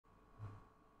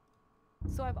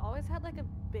So I've always had like a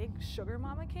big sugar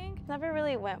mama kink. Never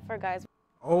really went for guys.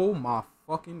 Oh my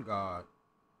fucking God.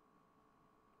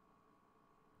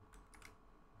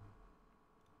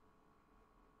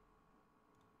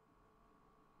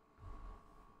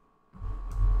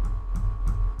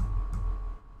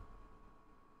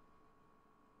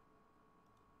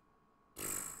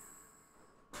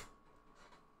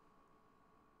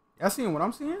 Y'all seeing what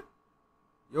I'm seeing?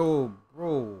 Yo,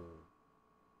 bro.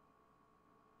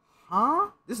 Huh?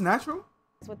 This natural?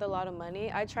 With a lot of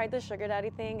money. I tried the sugar daddy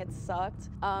thing, it sucked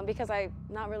because I'm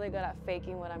not really good at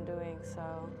faking what I'm doing,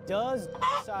 so. Does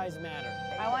size matter?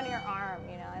 I want your arm,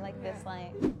 you know, I like this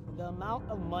length. The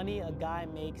amount of money a guy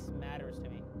makes matters to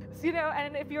me. So, you know,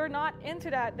 and if you're not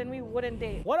into that, then we wouldn't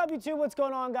date. What up, YouTube? What's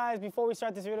going on, guys? Before we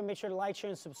start this video, make sure to like, share,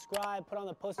 and subscribe. Put on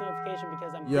the post notification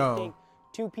because I'm gifting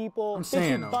 2 people,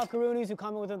 50 buckaroonies who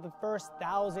comment within the first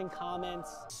 1,000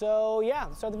 comments. So yeah,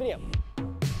 let's start the video.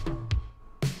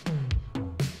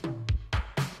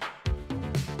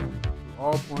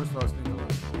 All porn stars think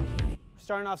alike.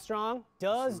 Starting off strong.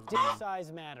 Does dick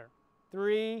size matter?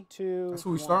 3, 2, That's who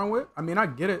we 1. starting with? I mean, I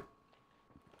get it.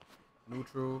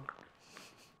 Neutral.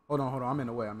 Hold on. I'm in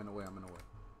the way. Niggas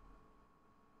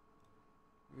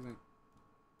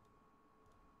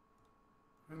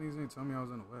ain't tell me I was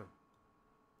in the way.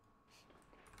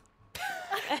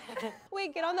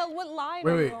 Wait, get on the what line?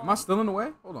 Wait. Am I still in the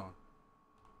way? Hold on.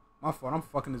 My fault. I'm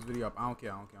fucking this video up. I don't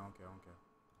care.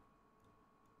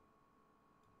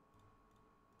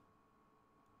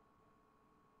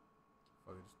 Fuck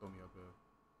it, just throw me up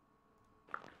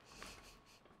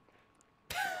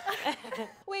here.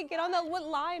 Wait, get on the what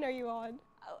line are you on?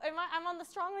 Oh, I'm on the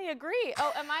strongly agree.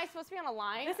 Oh, am I supposed to be on a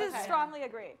line? This is strongly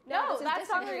agree. No, this is that's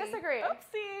strongly disagree.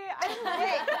 Oopsie.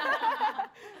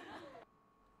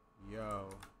 Yo.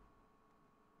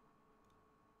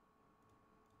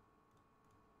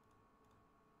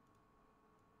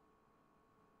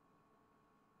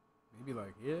 Maybe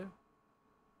like here?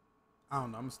 I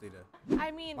don't know, I'm gonna stay there.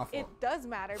 I mean, it does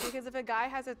matter because if a guy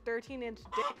has a 13-inch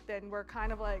dick, then we're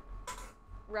kind of like,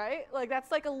 right? Like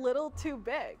that's like a little too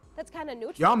big. That's kind of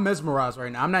neutral. Y'all mesmerized right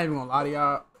now. I'm not even gonna lie to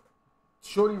y'all.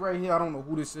 Shorty right here, I don't know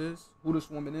who this is, who this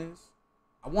woman is.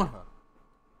 I want her.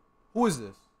 Who is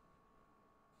this?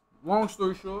 Long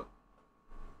story short,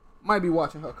 might be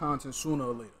watching her content sooner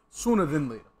or later. Sooner than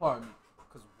later, pardon me.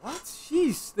 Cause what?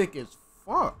 She's thick as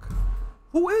fuck.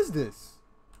 Who is this?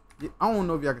 I don't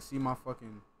know if y'all can see my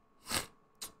fucking...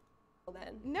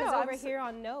 No, over here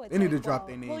on no, it's they need like, to drop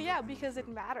their name. Well, yeah, because it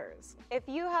matters. If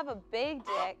you have a big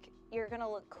dick, you're gonna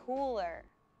look cooler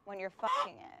when you're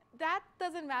fucking it. That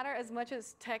doesn't matter as much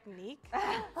as technique.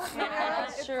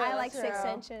 That's true. I like 6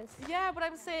 inches. Yeah, but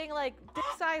I'm saying like dick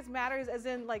size matters as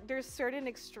in like there's certain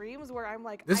extremes where I'm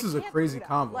like, this is a crazy do that.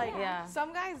 combo. Like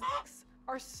some guys' dicks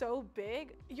are so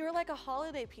big, you're like a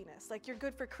holiday penis. Like you're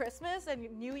good for Christmas and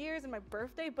New Year's and my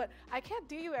birthday, but I can't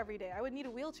do you every day. I would need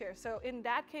a wheelchair. So in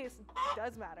that case, it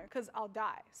does matter because I'll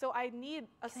die. So I need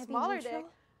a smaller dick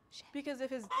because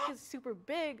if his dick is super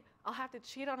big, I'll have to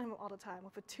cheat on him all the time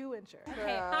with a 2-incher.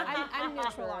 Okay, I'm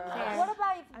neutral on that. What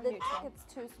about if the dick is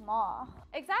too small?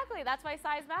 Exactly, that's why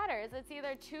size matters. It's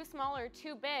either too small or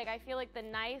too big. I feel like the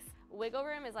nice wiggle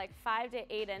room is like 5 to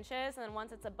 8 inches, and then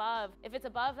once it's above, if it's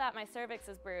above that, my cervix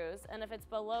is bruised, and if it's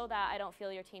below that, I don't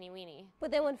feel your teeny weeny.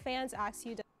 But then when fans ask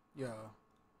you to... Yeah.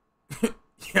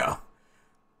 Yeah.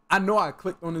 I know I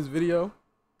clicked on this video.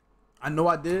 I know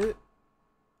I did.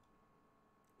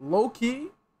 Low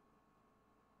key.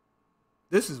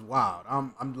 This is wild.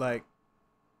 I'm like,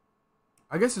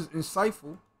 I guess it's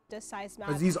insightful. Does size matter?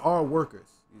 Because these are workers.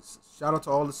 Shout out to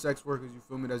all the sex workers, you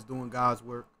feel me, that's doing God's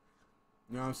work.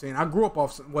 You know what I'm saying? I grew up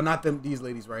off, well, not these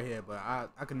ladies right here, but I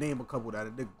could name a couple that I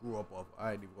did grew up off.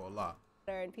 I ain't even gonna lie.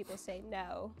 And people say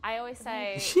no. I always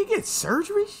say... Did she get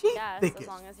surgery? She thick as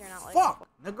long as you're not like... Fuck,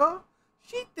 nigga.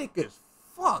 She thick as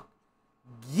fuck.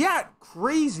 Yeah,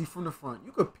 crazy from the front.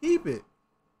 You could peep it.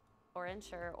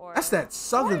 4-incher or... That's that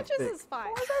southern 4 inches thick. is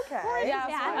fine. Okay.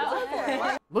 Yeah,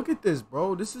 okay. Look at this,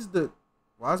 bro. This is the...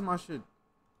 Why is my shit...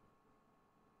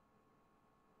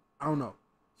 I don't know.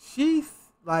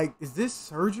 Like, is this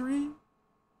surgery?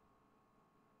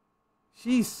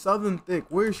 She's southern thick.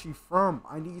 Where is she from?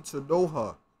 I need to know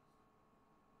her.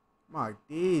 My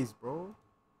days, bro.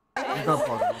 I'm done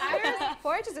fucking.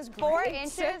 4 inches is great. 4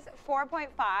 inches,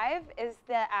 4.5 is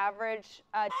the average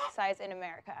size in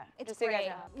America. It's so you guys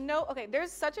great. know. No, okay,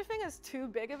 there's such a thing as too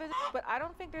big of a dick, but I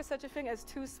don't think there's such a thing as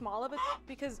too small of a dick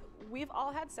because we've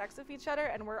all had sex with each other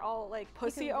and we're all like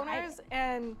pussy owners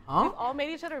and we've all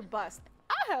made each other bust.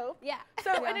 I hope. Yeah.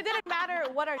 So, and it didn't matter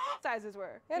what our sizes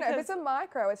were. Yeah, no, if it's a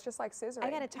micro, it's just like scissoring. I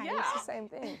got a tiny. It's the same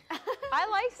thing. I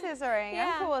like scissoring.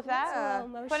 Yeah, I'm cool with that's a that.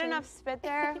 little Put motion. enough spit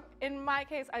there. In my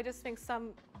case, I just think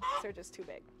some are just too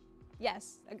big.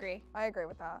 Yes, agree. I agree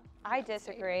with that. I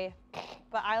disagree,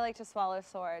 but I like to swallow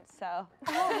swords, so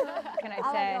what can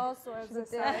I say? all sorts of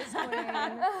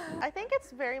I think it's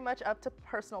very much up to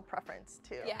personal preference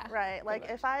too. Yeah, Right. Like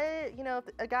if if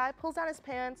a guy pulls down his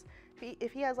pants,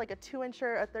 if he has like a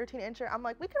 2-incher, a 13-incher, I'm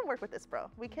like, we can work with this, bro.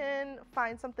 We can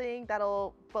find something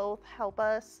that'll both help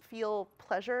us feel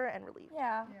pleasure and relief.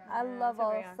 Yeah, I love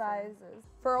all sizes.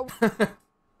 For a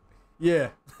Yeah.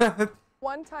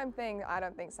 one-time thing, I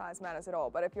don't think size matters at all.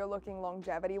 But if you're looking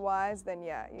longevity-wise, then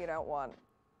yeah, you don't want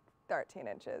 13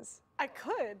 inches. I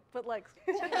could, but like.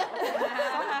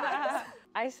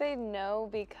 I say no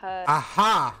because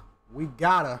Aha! We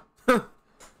gotta.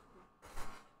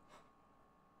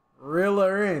 Reel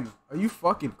her in. Are you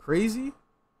fucking crazy?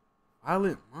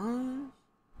 Violet Mines?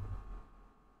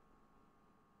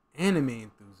 Anime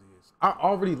enthusiast. I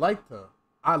already liked her.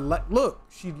 Look,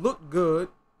 she looked good.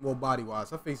 Well, body-wise.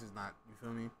 Her face is not. You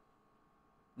feel me?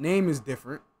 Name is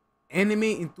different. Anime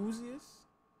enthusiast?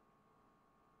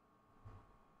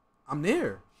 I'm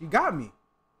there. She got me.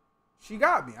 She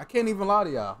got me. I can't even lie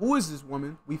to y'all. Who is this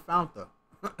woman? We found her.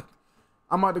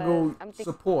 I'm about to go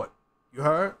support. You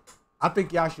heard? I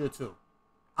think y'all should too.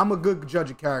 I'm a good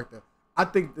judge of character. I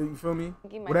think that, you feel me?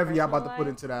 Whatever y'all about to put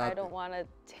into that. I don't want to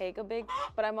take a big,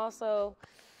 but I'm also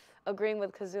agreeing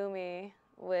with Kazumi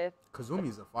with Kazumi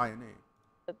is a fire name.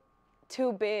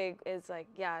 too big is like,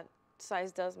 yeah,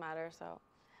 size does matter, so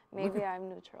maybe I'm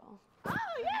neutral. Oh,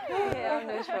 yeah. Yeah, I'm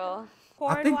neutral.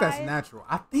 I think that's natural.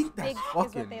 I think that's Big fucking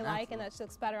is what they natural. like, and that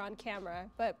looks better on camera.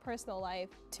 But personal life,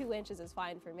 2 inches is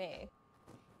fine for me.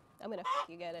 I'm gonna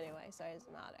you good anyway, so it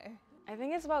doesn't matter. I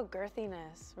think it's about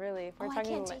girthiness, really. If we're I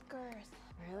talking can't like, take girth.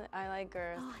 Really? I like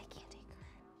girth. Oh, I can't take girth.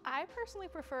 I personally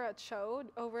prefer a chode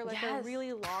over like a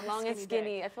really long and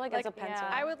skinny. dick. I feel like it's a pencil.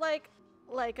 I would like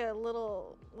a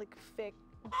little thick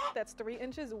that's 3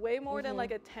 inches way more than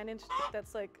like a 10-inch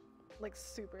that's like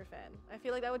super thin. I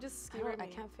feel like that would just skewer me. I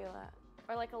can't feel that.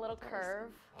 Or like a little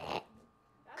curve.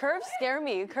 Curves scare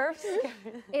me. Curves scare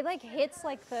me. It like hits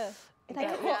like the. Like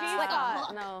hooks, Yeah. like a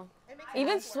hook. No.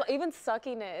 Even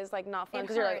sucking it is like not fun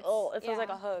because you're like, oh, it feels like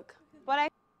a hook. But I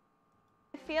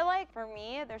feel like for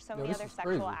me, there's so many this other is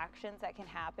sexual crazy. actions that can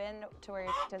happen to where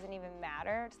it doesn't even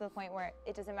matter, to the point where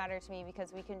it doesn't matter to me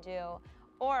because we can do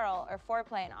oral or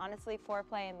foreplay, and honestly,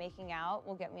 foreplay and making out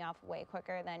will get me off way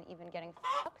quicker than even getting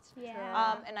fucked.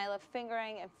 Yeah. And I love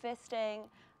fingering and fisting,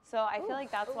 so I feel like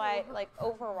that's why, like,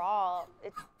 overall,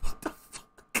 it.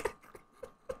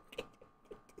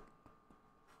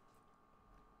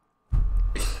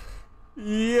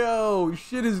 Yo,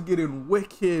 shit is getting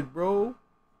wicked, bro.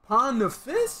 Pawn the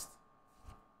fist?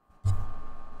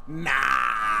 Nah.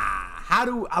 How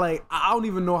do I don't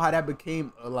even know how that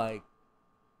became how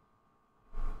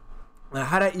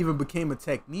that even became a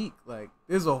technique. Like,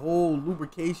 there's a whole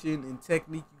lubrication and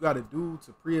technique you gotta do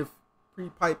to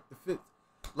pre-pipe the fist.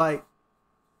 Like,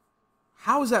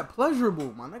 how is that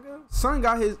pleasurable, my nigga? Son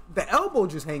got the elbow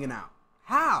just hanging out.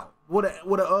 How?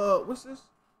 What's this?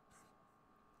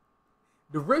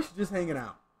 The wrist just hanging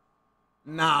out.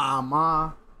 Nah,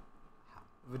 ma.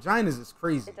 Vaginas is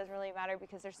crazy. It doesn't really matter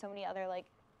because there's so many other, like,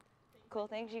 cool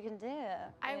things you can do.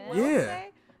 I you know? will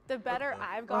say, the better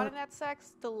I've gotten at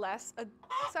sex, the less a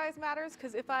size matters.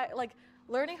 Because if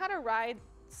learning how to ride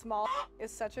small is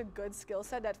such a good skill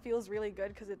set that feels really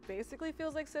good because it basically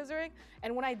feels like scissoring.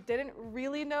 And when I didn't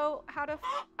really know how to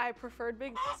I preferred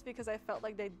big because I felt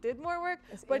like they did more work.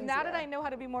 But now that I know how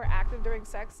to be more active during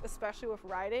sex, especially with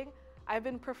riding, I've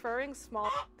been preferring small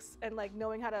and like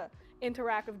knowing how to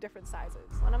interact with different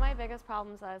sizes. One of my biggest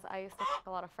problems is I used to fuck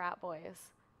a lot of frat boys,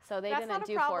 so they didn't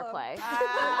do foreplay.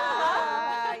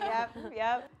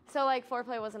 Yep. So like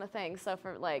foreplay wasn't a thing. So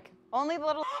for like Only the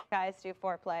little guys do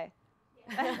foreplay.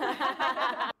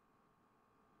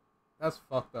 That's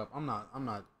fucked up. I'm not.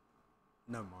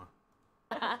 Never mind.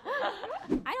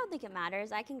 I don't think it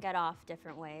matters. I can get off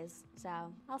different ways, so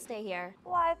I'll stay here.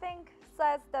 Well, I think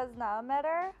size does not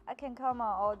matter. I can come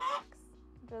on all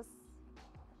just,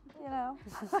 you know.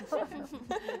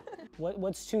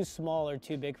 What's too small or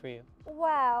too big for you?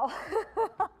 Wow.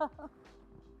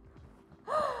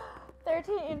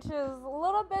 13 inches, a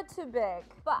little bit too big,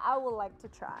 but I would like to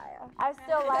try. I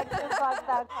still like to fuck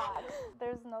that cock.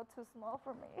 There's no too small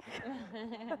for me.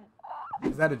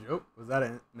 Is that a joke? Was that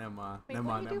a never mind? Like, Never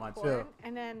when mind. you Never do mind. Chill. porn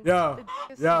and then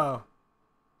Yo.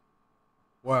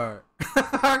 Word.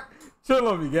 Chill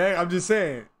on me, gang. I'm just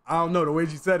saying. I don't know the way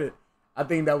she said it. I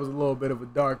think that was a little bit of a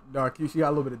dark. She got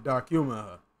a little bit of dark humor in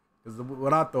her. Because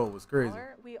what I thought was crazy.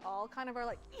 We all kind of are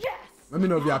like, yes! Let me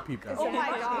know if y'all peep that. Oh my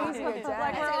god. Easier It's day.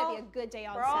 gonna be a good day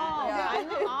on Bro, set. I'm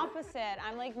the opposite.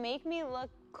 I'm like, make me look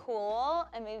cool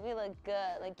and make me look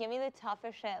good. Like, give me the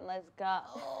toughest shit and let's go.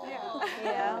 Yeah.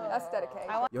 Yeah. That's dedication.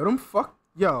 Yo, them fuck.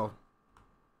 Yo,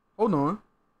 hold on.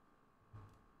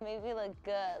 Make me look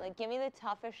good. Like, give me the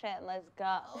toughest shit and let's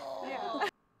go. Yeah.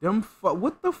 Them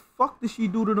what the fuck did she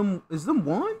do to them? Is them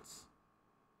ones?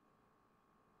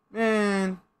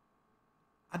 Man,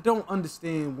 I don't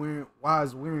understand why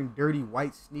is wearing dirty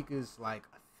white sneakers like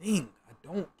a thing. I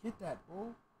don't get that,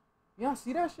 bro. Y'all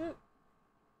see that shit?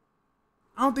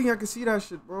 I don't think I can see that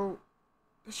shit, bro.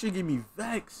 That shit get me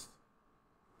vexed.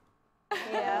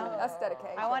 Yeah. That's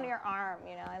dedication. I want your arm,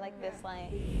 you know? I like this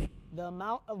line. The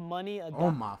amount of money a guy.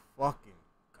 Oh my fucking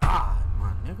god,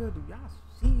 my nigga. Do y'all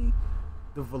see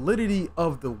the validity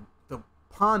of the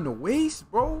upon the waist,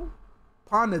 bro?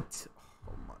 Upon the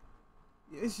oh my,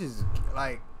 it's just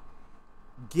like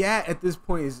gat at this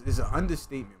point is an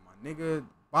understatement, my nigga.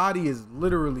 Body is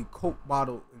literally Coke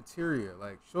bottle interior.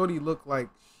 Like shorty look like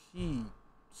she.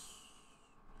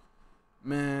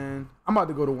 Man, I'm about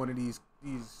to go to one of these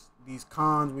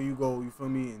cons where you go, you feel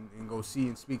me, and go see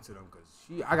and speak to them because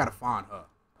I gotta find her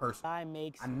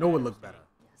personally. I know it look better.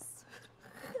 Yes.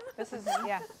 This is,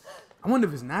 yeah. I wonder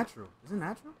if it's natural. Is it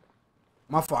natural?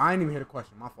 My fault. I ain't even hear the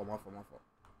question. My fault.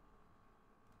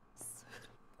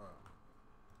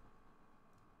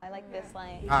 I like this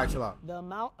line. All right, chill out. The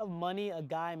amount of money a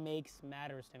guy makes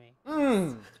matters to me.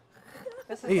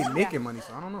 This is, They ain't making money,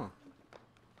 so I don't know.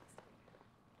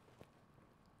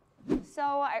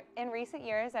 So in recent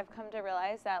years, I've come to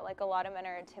realize that like a lot of men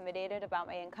are intimidated about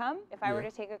my income. If I were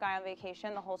to take a guy on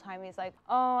vacation, the whole time he's like,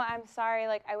 "Oh, I'm sorry.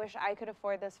 Like I wish I could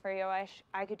afford this for you.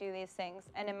 I could do these things."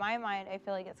 And in my mind, I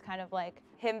feel like it's kind of like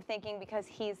him thinking because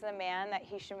he's the man that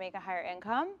he should make a higher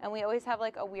income. And we always have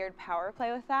like a weird power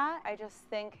play with that. I just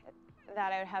think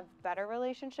that I would have better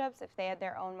relationships if they had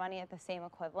their own money at the same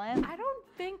equivalent. I don't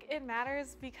think it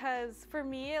matters because for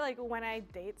me, like when I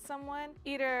date someone,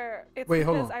 either it's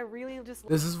because I really just.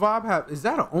 Does this vibe have? Is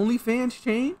that an OnlyFans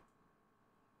chain?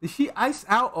 Did she ice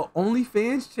out a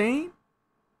OnlyFans chain?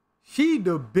 She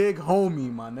the big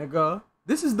homie, my nigga.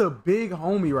 This is the big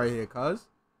homie right here, cuz.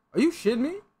 Are you shitting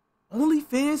me?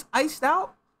 OnlyFans iced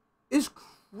out? It's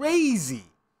crazy.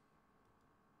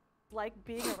 Like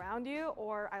being around you,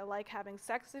 or I like having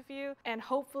sex with you, and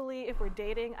hopefully if we're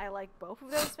dating I like both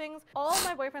of those things. All of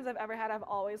my boyfriends I've ever had, I've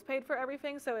always paid for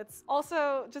everything, so it's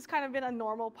also just kind of been a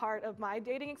normal part of my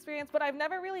dating experience, but I've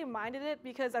never really minded it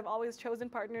because I've always chosen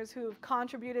partners who've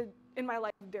contributed in my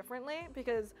life differently,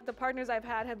 because the partners I've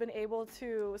had have been able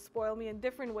to spoil me in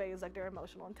different ways, like their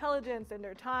emotional intelligence and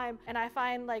their time, and I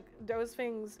find like those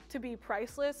things to be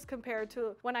priceless compared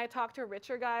to when I talk to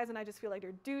richer guys and I just feel like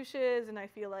they're douches and I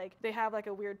feel like they have like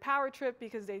a weird power trip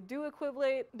because they do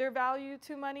equate their value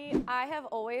to money. I have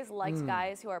always liked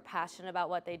guys who are passionate about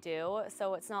what they do,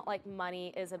 so it's not like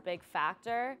money is a big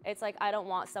factor. It's like I don't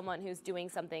want someone who's doing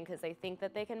something because they think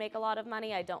that they can make a lot of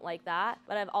money. I don't like that.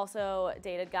 But I've also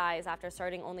dated guys after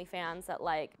starting OnlyFans that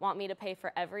like want me to pay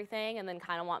for everything and then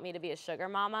kind of want me to be a sugar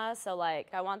mama. So like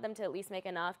I want them to at least make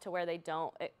enough to where they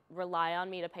don't rely on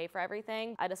me to pay for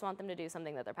everything. I just want them to do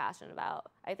something that they're passionate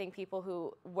about. I think people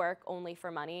who work only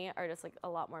for money are just like a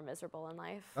lot more miserable in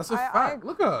life. That's a fact.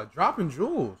 Look at her dropping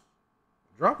jewels.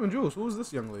 Dropping jewels. Who is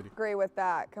this young lady? Agree with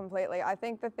that completely. I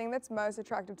think the thing that's most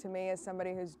attractive to me is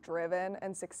somebody who's driven,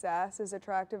 and success is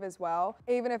attractive as well.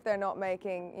 Even if they're not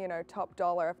making, you know, top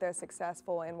dollar, if they're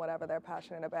successful in whatever they're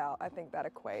passionate about, I think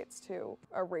that equates to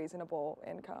a reasonable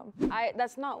income.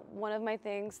 That's not one of my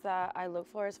things that I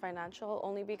look for is financial,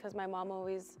 only because my mom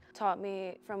always taught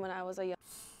me from when I was a young.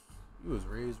 You was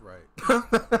raised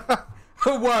right.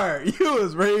 Word. You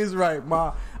was raised right,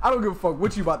 ma. I don't give a fuck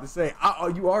what you about to say.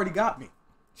 You already got me.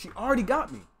 She already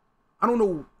got me. I don't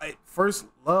know. First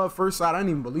love, first sight. I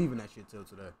didn't even believe in that shit till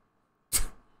today.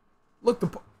 Look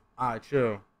alright,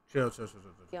 chill.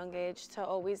 Young age to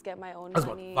always get my own That's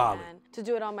money valid. and to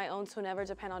do it on my own, to never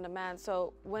depend on a man.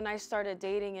 So when I started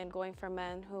dating and going for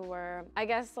men who were, I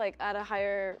guess, like at a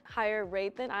higher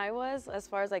rate than I was as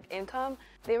far as like income,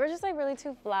 they were just like really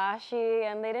too flashy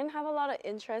and they didn't have a lot of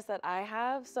interest that I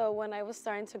have. So when I was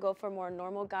starting to go for more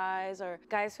normal guys or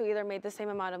guys who either made the same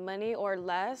amount of money or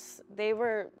less, they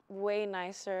were way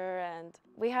nicer and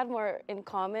we had more in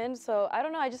common. So I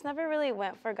don't know, I just never really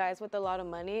went for guys with a lot of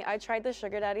money. I tried the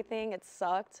sugar daddy thing, it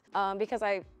sucked because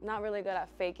I'm not really good at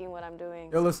faking what I'm doing.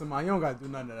 Yo, listen, man, you don't gotta do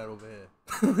none of that over here.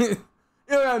 You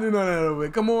don't gotta do none of that over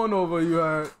here. Come on over, you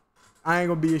heard. I ain't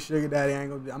gonna be a sugar daddy.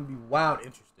 I'm gonna be wild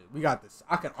interested. We got this.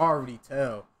 I can already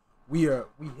tell we here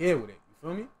with it. You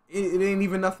feel me? It ain't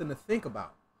even nothing to think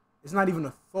about. It's not even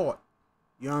a thought.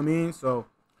 You know what I mean? So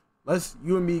let's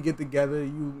you and me get together.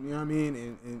 You know what I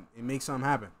mean, and make something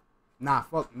happen. Nah,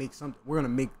 fuck, make something. We're gonna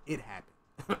make it happen.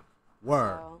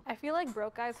 Word. I feel like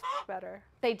broke guys better.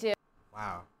 They do.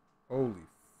 Wow. Holy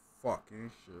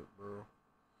fucking shit, bro.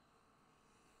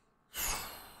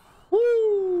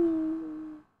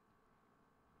 Woo.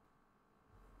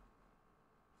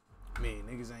 I mean,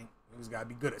 niggas gotta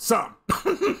be good at something.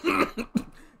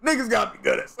 Niggas gotta be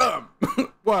good at something.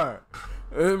 Word.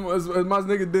 As my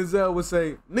nigga Denzel would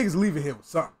say, niggas leaving here with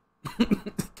something.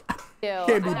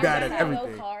 Can't be bad at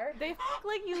everything. They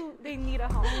like they need a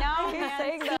home. No,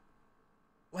 man.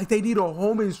 Like they need a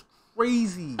home is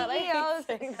crazy. CEOs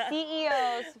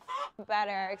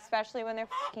better, especially when they're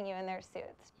fucking you in their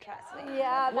suits. Trust me.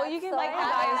 Yeah. Well, you can so like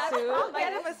buy a suit. I'll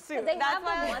get him a suit. They That's have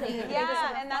the money.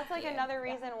 Yeah, and that's like another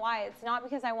reason why. It's not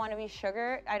because I want to be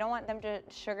sugar. I don't want them to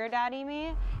sugar daddy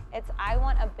me. It's I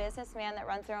want a businessman that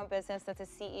runs their own business that's a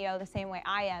CEO the same way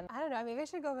I am. I don't know. Maybe I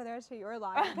should go over there to your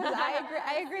line because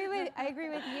I agree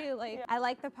with you. Like I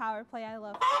like the power play. I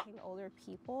love fucking older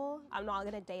people. I'm not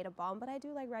gonna date a bum, but I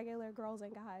do like regular girls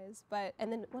and guys.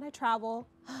 And then when I travel,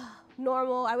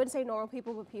 I wouldn't say normal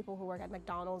people, but people who work at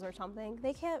McDonald's or something,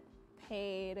 they can't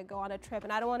pay to go on a trip,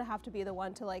 and I don't want to have to be the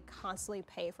one to like constantly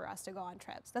pay for us to go on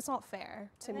trips. That's not fair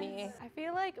to me. I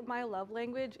feel like my love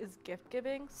language is gift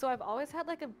giving, so I've always had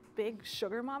like a big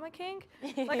sugar mama kink.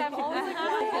 Like I've always like,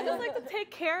 I just like to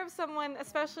take care of someone,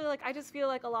 especially like I just feel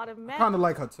like a lot of men Kind of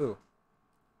like her too.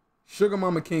 Sugar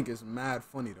mama kink is mad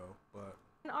funny though, but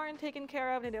aren't taken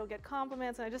care of and they'll get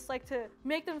compliments, and I just like to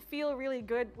make them feel really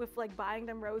good with like buying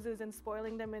them roses and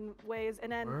spoiling them in ways.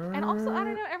 And then and also I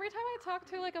don't know, every time I talk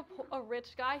to like a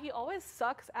rich guy, he always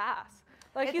sucks ass.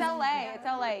 Like It's LA. It's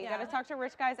LA. You gotta talk to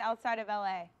rich guys outside of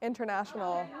LA.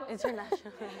 International.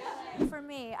 For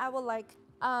me, I would like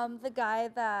the guy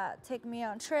that take me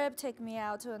on trip, take me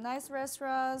out to a nice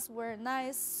restaurants, wear a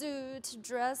nice suit,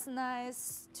 dress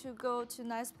nice, to go to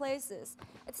nice places.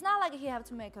 It's not like he have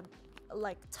to make a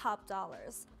like top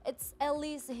dollars. It's at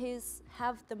least he's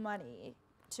have the money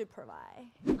to provide.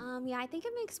 Yeah, I think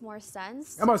it makes more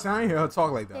sense. I'm about to say, I ain't hear her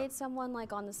talk like that. Date someone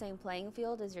like on the same playing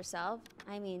field as yourself.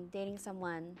 I mean, dating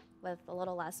someone with a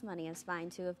little less money is fine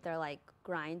too if they're like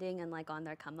grinding and like on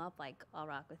their come up. Like, I'll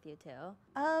rock with you too.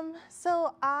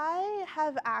 So I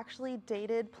have actually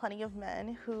dated plenty of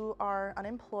men who are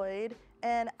unemployed,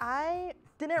 and I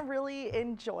didn't really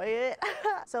enjoy it.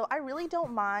 So I really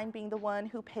don't mind being the one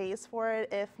who pays for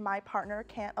it if my partner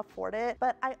can't afford it.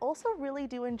 But I also really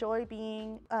do enjoy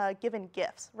being given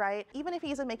gifts, right? Even if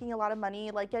he isn't making a lot of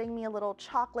money, like getting me a little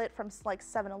chocolate from like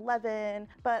 7-Eleven.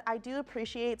 But I do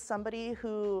appreciate somebody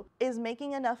who is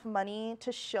making enough money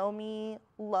to show me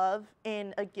love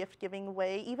in a gift-giving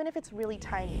way, even if it's really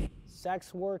tiny.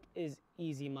 Sex work is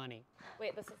easy money.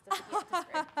 Wait, this is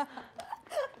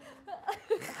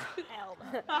Hell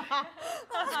no.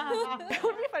 It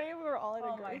would be funny if we were all in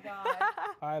agreement. Oh my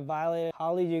god. All right, Violet,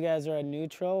 Holly, you guys are a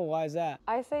neutral. Why is that?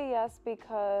 I say yes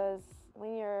because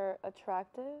when you're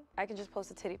attractive, I can just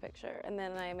post a titty picture and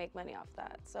then I make money off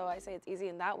that. So I say it's easy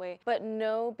in that way. But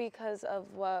no, because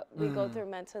of what we go through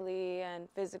mentally and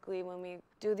physically when we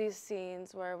do these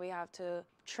scenes where we have to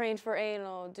train for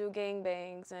anal, do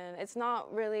gangbangs, and it's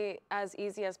not really as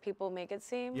easy as people make it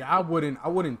seem. Yeah, I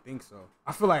wouldn't think so.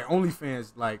 I feel like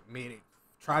OnlyFans like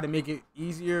try to make it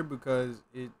easier because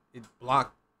it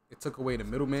took away the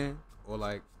middleman, or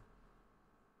like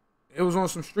it was on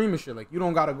some streaming shit. Like you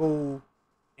don't gotta go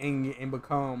and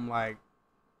become like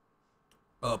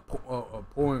a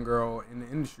porn girl in the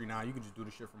industry now. You can just do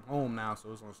the shit from home now.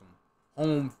 So it's on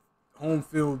some home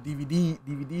field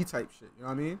DVD type shit. You know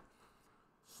what I mean?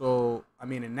 So I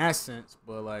mean in that sense,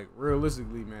 but like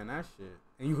realistically, man, that shit.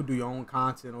 And you could do your own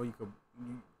content, or you know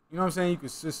what I'm saying? You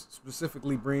could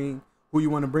specifically bring who you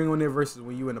want to bring on there versus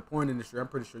when you in the porn industry. I'm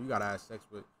pretty sure you gotta have sex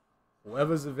with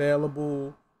whoever's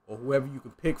available, or whoever you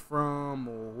can pick from,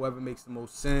 or whoever makes the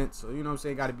most sense. So, you know what I'm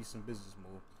saying? Got to be some business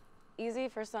move. Easy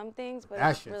for some things, but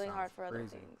That it's shit really sounds hard for other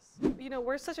crazy. things. You know,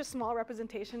 we're such a small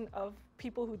representation of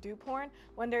people who do porn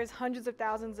when there's hundreds of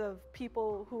thousands of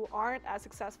people who aren't as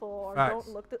successful or Facts. don't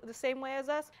look the same way as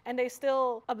us, and they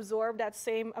still absorb that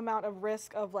same amount of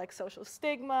risk of like social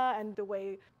stigma and the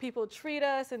way people treat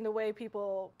us and the way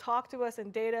people talk to us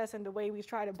and date us and the way we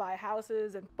try to buy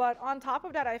houses. But on top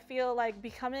of that, I feel like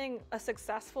becoming a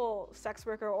successful sex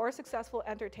worker or a successful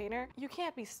entertainer, you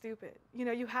can't be stupid. You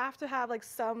know, you have to have like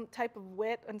some type of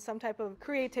wit and some type of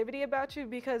creativity about you,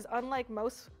 because unlike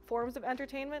most forms of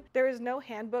entertainment. There is no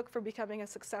handbook for becoming a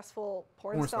successful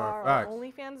porn star or facts.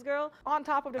 OnlyFans girl. On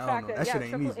top of the I fact don't know. that, That yeah, shit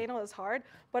ain't triple easy. anal is hard,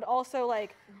 but also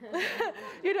like,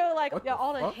 you know, like What yeah, the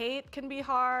all the fuck? hate can be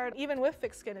hard. Even with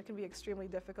thick skin, it can be extremely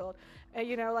difficult. And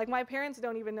you know, like my parents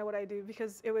don't even know what I do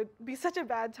because it would be such a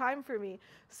bad time for me.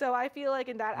 So I feel like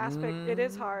in that aspect, it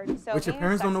is hard. So But your being a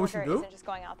parents don't sex know what you worker do? isn't just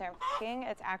going out there and f***ing,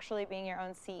 it's actually being your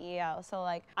own CEO. So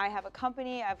like, I have a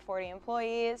company, I have 40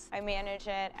 employees, I manage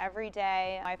it every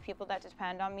day. I have people that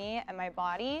depend on me and my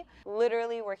body,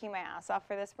 literally working my ass off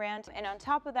for this brand. And on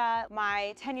top of that,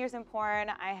 my 10 years in porn,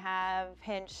 I have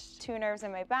pinched 2 nerves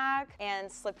in my back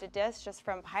and slipped a disc just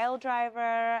from pile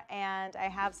driver. And I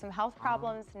have some health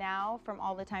problems now from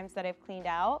all the times that I've cleaned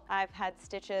out. I've had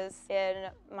stitches in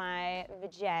my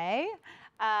vajay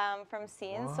from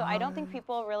scenes. So I don't think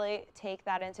people really take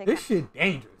that into account. This shit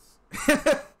dangerous.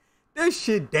 This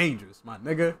shit dangerous, my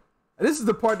nigga. This is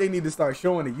the part they need to start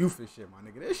showing the youth and shit, my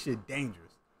nigga. This shit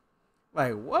dangerous.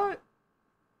 Like, what?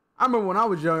 I remember when I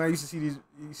was young, I used to see these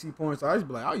porn stars. I used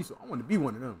to be like, I want to be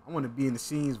one of them. I want to be in the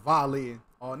scenes violating,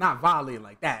 or not violating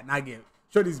like that. Not getting,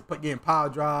 shorty's getting pile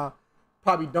drive.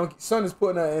 Probably donkey. Son is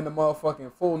putting her in the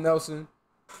motherfucking full Nelson.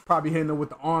 Probably hitting her with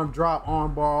the arm drop,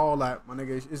 arm bar, all that, my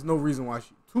nigga. There's no reason why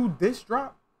she 2 disc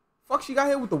drop. Fuck, she got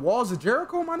hit with the walls of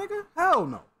Jericho, my nigga. Hell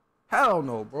no. Hell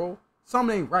no, bro.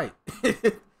 Something ain't right.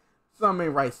 Something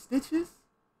ain't right. Stitches?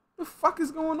 The fuck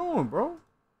is going on, bro?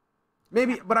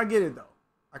 Maybe, but I get it though.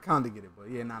 I kinda get it, but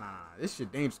yeah, nah. This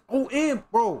shit dangerous. Oh, and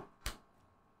bro,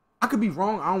 I could be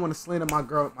wrong. I don't want to slander my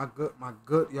girl, my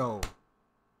good, yo.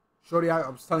 Shorty, I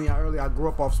was telling y'all earlier, I grew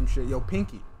up off some shit. Yo,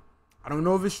 Pinky. I don't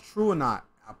know if it's true or not.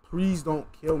 Please don't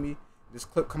kill me. This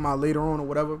clip come out later on or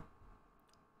whatever.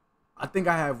 I think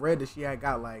I have read that she had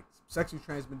got like sexually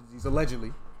transmitted disease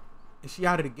allegedly, and she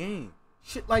out of the game.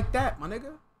 Shit like that, my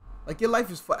nigga. Like your life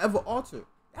is forever altered.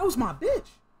 That was my bitch.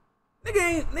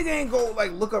 Nigga ain't go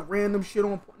like look up random shit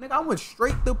on. Nigga, I went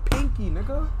straight to Pinky,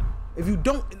 nigga. If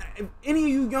any of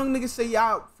you young niggas say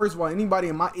y'all, first of all, anybody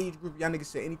in my age group, y'all niggas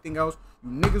say anything else, you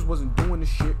niggas wasn't doing the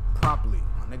shit properly,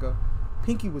 my nigga.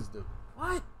 Pinky was the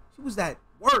what? She was at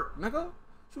work, nigga.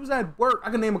 She was at work. I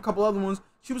can name a couple other ones.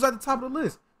 She was at the top of the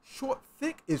list. Short,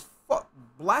 thick as fuck,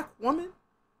 black woman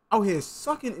out here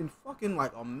sucking and fucking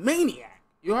like a maniac.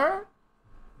 You heard?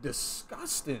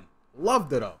 Disgusting.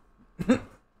 Loved it though.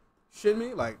 Shit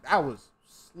me? Like that was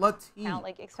slutty.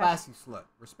 Like, classy slut.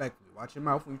 Respectfully. Watch your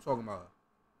mouth when you talking about her.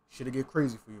 Shit'll get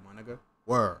crazy for you, my nigga.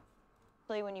 Word.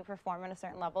 When you perform at a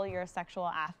certain level, you're a sexual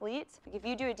athlete. Like if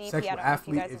you do a DP, Sexual I don't know if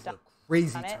you athlete guys is have a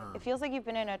crazy done it. term. It feels like you've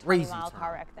been in a Crazy 20-mile term.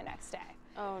 car wreck the next day.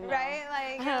 Oh no. Right?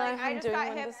 Like, you're like I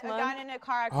just got in a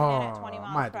car accident at 20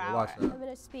 miles per hour. I'm going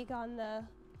to speak on the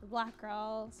black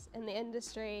girls in the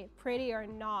industry. Pretty or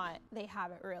not, they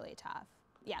have it really tough.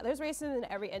 Yeah, there's racism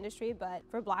in every industry, but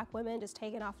for black women just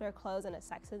taking off their clothes in a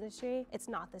sex industry, it's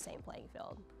not the same playing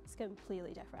field. It's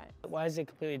completely different. Why is it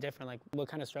completely different? Like, what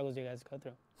kind of struggles do you guys go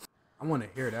through? I want to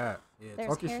hear that. Yeah, there's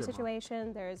talk your hair shit, man.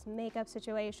 situations, there's makeup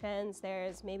situations,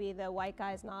 there's maybe the white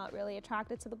guy's not really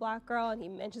attracted to the black girl and he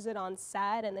mentions it on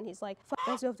set and then he's like, fuck,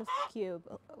 I have to fuck you.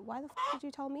 Why the fuck did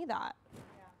you tell me that?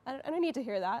 I don't need to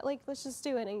hear that. Like, let's just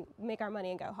do it and make our money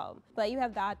and go home. But you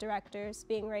have that, directors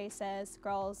being racist,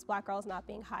 black girls not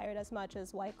being hired as much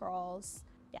as white girls.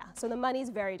 Yeah, so the money's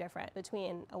very different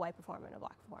between a white performer and a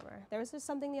black performer. There was just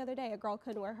something the other day, a girl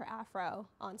couldn't wear her afro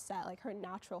on set, like her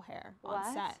natural hair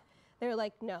on set. They were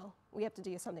like, no, we have to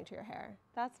do something to your hair.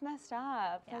 That's messed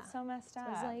up. Yeah. That's so messed up.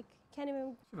 So it's like, can't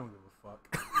even. She don't give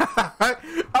a fuck.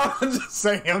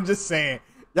 I'm just saying.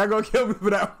 Y'all gonna kill me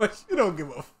for that much. She don't give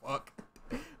a fuck.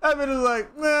 That bitch is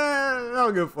like, nah, I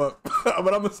don't give a fuck.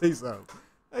 But I'm gonna say something.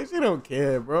 Like, she don't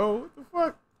care, bro. What the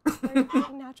fuck?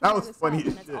 That was funny as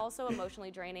And shit. it's also emotionally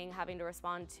draining having to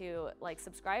respond to like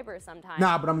subscribers sometimes.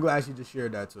 Nah, but I'm glad she just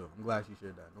shared that too. I'm glad she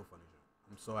shared that. No funny shit.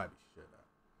 I'm so happy she shared that.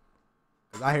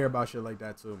 Cause I hear about shit like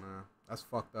that too, man. That's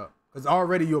fucked up. Cause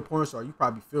already you're a porn star, you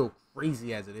probably feel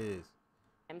crazy as it is.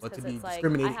 But to be it's like,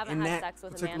 discriminated I haven't in had that sex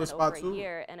with a man particular in spot over a too.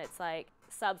 year, and it's like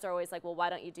subs are always like, well, why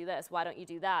don't you do this? Why don't you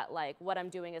do that? Like, what I'm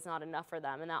doing is not enough for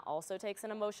them, and that also takes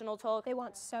an emotional toll. They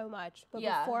want so much, but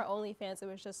Yeah. before OnlyFans, it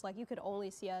was just like you could only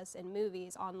see us in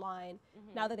movies online.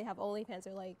 Now that they have OnlyFans,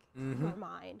 they're like, you're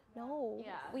mine. No,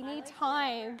 we need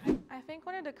time. I think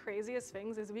one of the craziest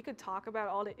things is we could talk about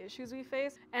all the issues we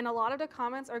face, and a lot of the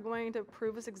comments are going to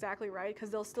prove us exactly right because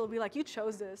they'll still be like, you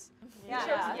chose this. Yeah,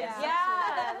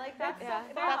 like that's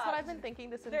That's what I've been thinking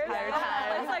this entire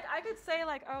time. It's like I could say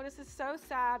like, oh, this is so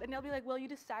sad, and they'll be like, well, you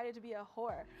decided to be a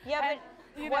whore. Yeah,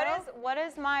 and, but what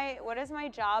does my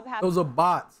job have Those are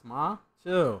bots, ma.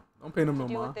 Chill. Don't pay them no to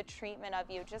do more. with the treatment of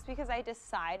you? Just because I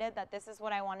decided that this is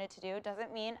what I wanted to do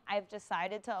doesn't mean I've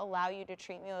decided to allow you to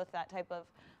treat me with that type of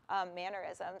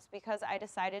mannerisms because I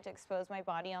decided to expose my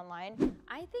body online.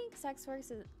 I think sex work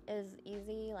is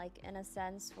easy, like in a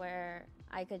sense where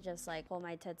I could just like pull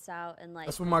my tits out and like.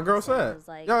 That's what my girl said.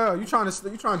 Like, yo, you trying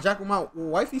to jack with my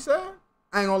wifey said?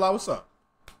 I ain't gonna lie. What's up?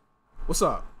 What's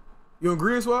up? You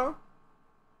agree as well?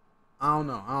 I don't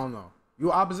know.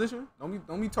 You opposition?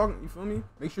 Don't be talking. You feel me?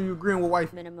 Make sure you agreeing with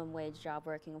wife. Minimum wage job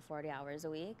working 40 hours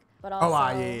a week, but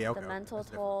also the mental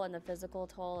toll and the physical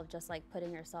toll of just like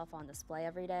putting yourself on display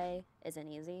every day isn't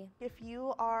easy. If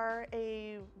you are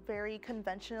a very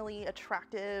conventionally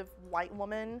attractive white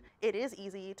woman, it is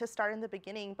easy to start in the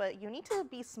beginning, but you need to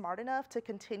be smart enough to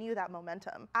continue that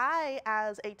momentum. I,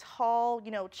 as a tall,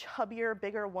 chubbier,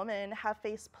 bigger woman, have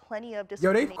faced plenty of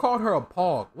discrimination. Yo, they've called her a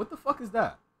pog. What the fuck is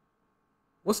that?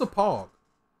 What's a pog?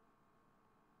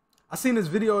 I seen this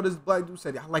video of this black dude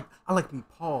said, I like me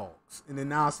pogs. And then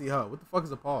now I see her. What the fuck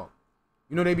is a pog?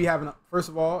 They be having, first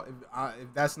of all,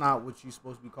 if that's not what you're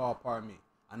supposed to be called, pardon me.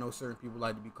 I know certain people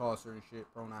like to be called certain shit,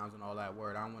 pronouns and all that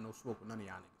word. I don't want no smoke with none of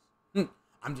y'all niggas.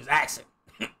 I'm just asking.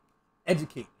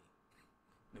 Educate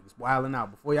me. Niggas wilding out.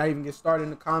 Before y'all even get started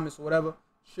in the comments or whatever,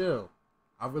 chill.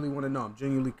 I really want to know. I'm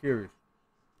genuinely curious.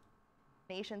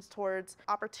 Towards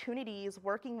opportunities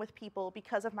working with people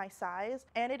because of my size,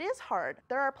 and it is hard.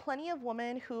 There are plenty of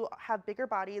women who have bigger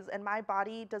bodies, and my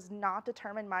body does not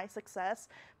determine my success,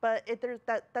 but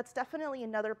that's definitely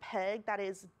another peg that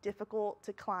is difficult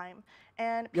to climb.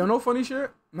 And yo, no funny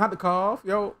shit, not to call off,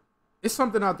 yo, it's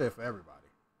something out there for everybody.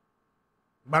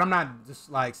 But I'm not just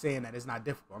like saying that it's not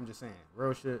difficult. I'm just saying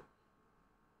real shit.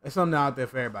 There's something out there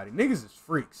for everybody. Niggas is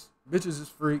freaks. Bitches is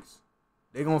freaks.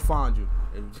 They gonna find you.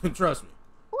 Trust me.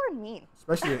 People are mean.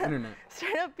 Especially the internet.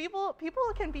 Straight up, people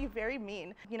can be very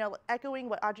mean. Echoing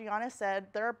what Adriana said,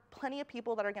 there are plenty of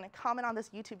people that are going to comment on this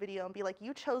YouTube video and be like,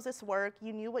 you chose this work,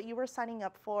 you knew what you were signing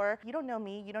up for, you don't know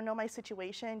me, you don't know my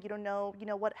situation, you don't know,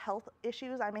 what health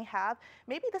issues I may have.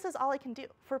 Maybe this is all I can do.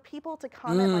 For people to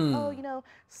comment like, oh,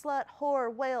 slut,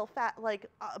 whore, whale, fat, like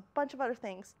a bunch of other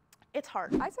things. It's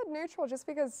hard. I said neutral just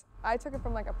because I took it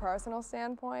from like a personal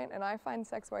standpoint, and I find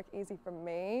sex work easy for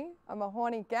me. I'm a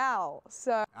horny gal,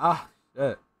 so.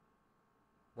 Shit.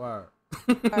 Word.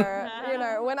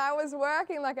 When I was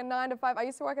working like a 9 to 5, I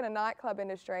used to work in a nightclub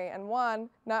industry, and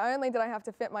not only did I have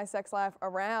to fit my sex life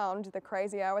around the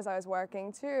crazy hours I was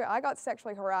working, two, I got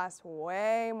sexually harassed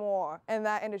way more in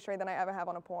that industry than I ever have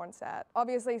on a porn set.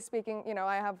 Obviously speaking,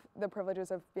 I have the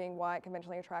privileges of being white,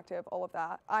 conventionally attractive, all of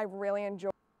that. I really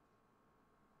enjoy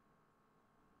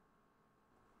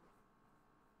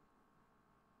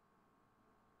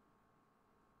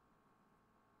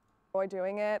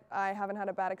doing it. I haven't had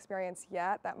a bad experience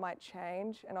yet. That might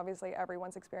change, and obviously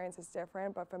everyone's experience is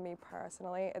different, but for me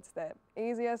personally, it's the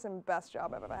easiest and best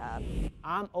job I've ever had.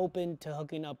 I'm open to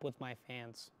hooking up with my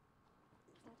fans.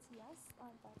 That's yes.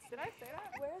 Did I say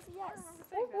that? Where's yes?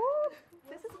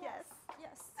 This is yes.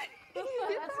 Yes.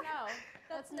 That's no.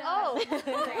 That's no.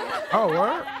 Oh,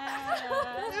 word?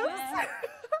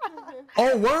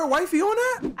 Oh, word? Wifey on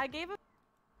that? I gave a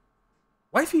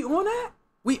Wifey on that?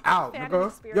 We out, fan nigga.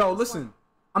 experience Yo, listen.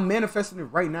 I'm manifesting it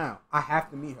right now. I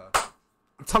have to meet her.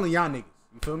 I'm telling y'all niggas.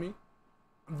 You feel me?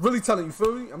 I'm really telling you,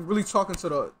 feel me? I'm really talking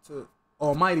to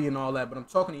Almighty and all that, but I'm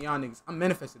talking to y'all niggas. I'm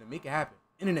manifesting it. Make it happen.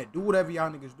 Internet, do whatever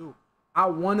y'all niggas do. I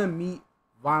want to meet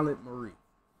Violent Marie.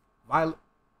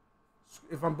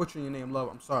 If I'm butchering your name, love,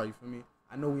 I'm sorry, you feel me?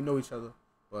 I know we know each other,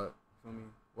 but, you feel me?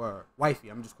 Word. Wifey.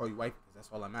 I'm just call you wifey because that's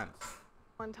all that matters.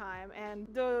 One time, and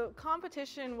the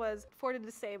competition was for the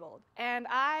disabled, and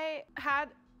I had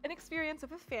an experience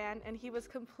with a fan, and he was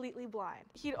completely blind.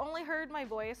 He'd only heard my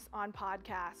voice on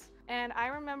podcasts, and I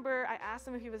remember I asked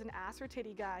him if he was an ass or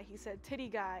titty guy. He said titty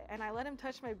guy, and I let him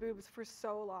touch my boobs for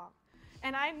so long.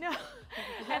 And I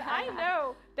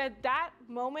know that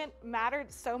moment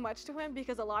mattered so much to him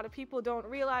because a lot of people don't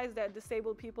realize that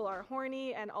disabled people are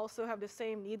horny and also have the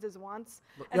same needs as wants.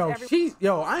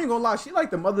 Yo, I ain't gonna lie, she like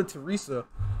the Mother Teresa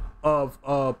of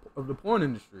the porn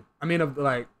industry. I mean, of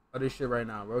this shit right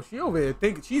now, bro. She over here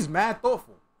thinking she's mad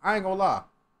thoughtful. I ain't gonna lie,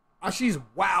 she's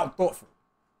wild thoughtful.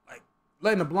 Like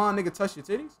letting a blonde nigga touch your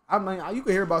titties. I mean, you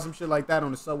could hear about some shit like that on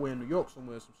the subway in New York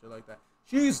somewhere, some shit like that.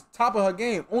 She's top of her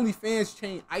game. OnlyFans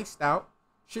chain iced out.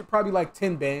 Shit probably like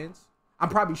 10 bands. I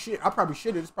probably shit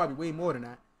it. It's probably way more than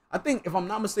that. I think if I'm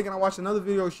not mistaken, I watched another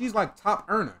video. She's like top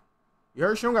earner. You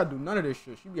heard? She don't gotta do none of this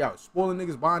shit. She be out spoiling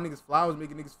niggas, buying niggas flowers,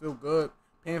 making niggas feel good,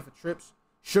 paying for trips.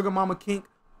 Sugar mama kink.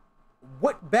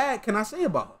 what bad can I say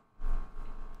about her?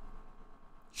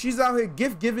 She's out here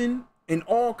gift giving in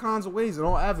all kinds of ways, in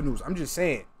all avenues. I'm just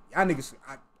saying, y'all niggas,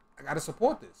 I gotta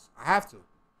support this. I have to.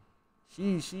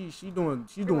 She's doing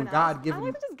God given. I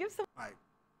like to just give some. Like,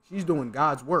 she's doing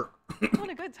God's work. Doing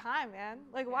a good time, man.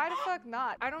 Like, why the fuck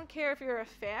not? I don't care if you're a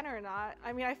fan or not.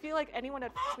 I mean, I feel like anyone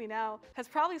that fucks me now has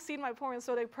probably seen my porn,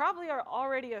 so they probably are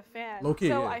already a fan. Low key,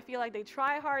 so yeah. I feel like they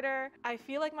try harder. I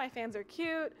feel like my fans are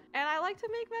cute, and I like to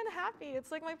make men happy.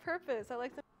 It's like my purpose. I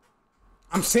like to.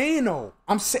 I'm saying though.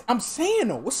 I'm saying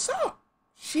though. What's up?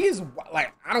 She is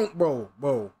like, I don't,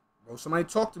 bro. Somebody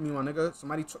talk to me, my nigga.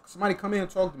 Somebody come in and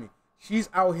talk to me. She's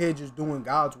out here just doing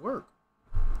God's work.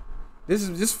 This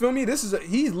is just feel me.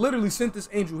 He's literally sent this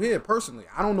angel here personally.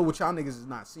 I don't know what y'all niggas is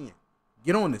not seeing.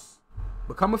 Get on this.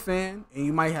 Become a fan, and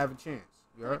you might have a chance.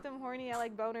 You I heard? like them horny. I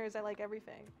like boners. I like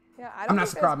everything. Yeah, I'm not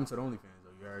subscribing to the OnlyFans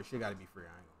though. You heard? Shit gotta be free. I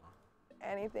ain't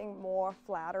gonna lie. Anything more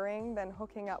flattering than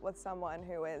hooking up with someone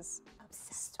who is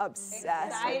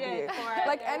obsessed with you.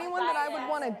 Like anyone that I would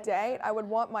want to date, I would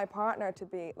want my partner to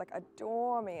be like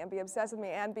adore me and be obsessed with me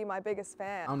and be my biggest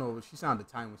fan. I don't know, but she sounded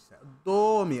tiny when she said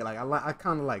adore me. Like I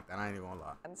kind of like that. I ain't even gonna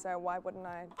lie. And so why wouldn't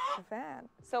I be a fan?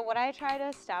 So what I try to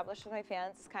establish with my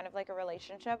fans is kind of like a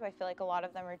relationship. I feel like a lot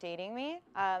of them are dating me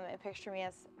and picture me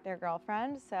as their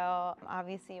girlfriend. So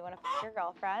obviously you want to f your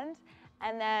girlfriend.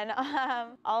 And then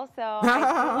also, I do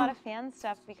a lot of fan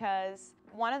stuff because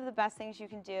one of the best things you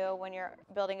can do when you're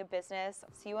building a business,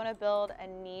 so you want to build a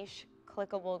niche,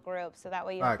 clickable group, so that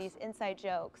way you have these inside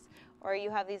jokes, or you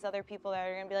have these other people that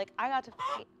are going to be like, I got to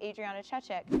f Adriana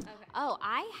Chechik. Okay. Oh,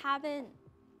 I haven't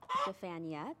the fan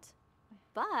yet,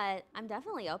 but I'm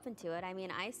definitely open to it. I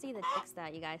mean, I see the pics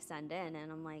that you guys send in,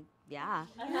 and I'm like, yeah.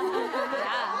 The fans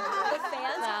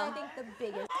are, I think, the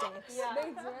biggest dicks. Yeah. They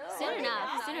do. Soon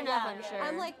enough, I'm sure.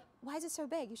 I'm like, why is it so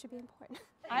big? You should be important.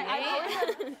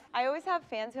 I always have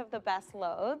fans who have the best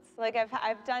loads. Like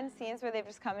I've done scenes where they've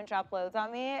just come and dropped loads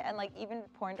on me, and like even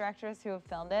porn directors who have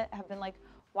filmed it have been like,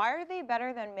 why are they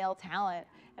better than male talent?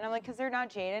 And I'm like, because they're not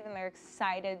jaded and they're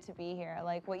excited to be here.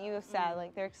 Like what you have said,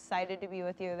 like they're excited to be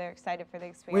with you. They're excited for the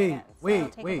experience.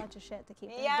 Wait. Take a bunch of shit to keep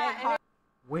them dead.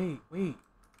 Wait.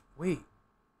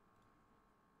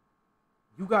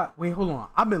 Hold on.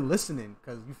 I've been listening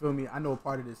because you feel me. I know a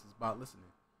part of this is about listening.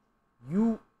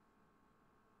 You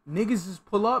niggas just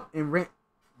pull up and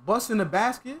bust in the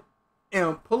basket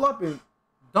and pull up and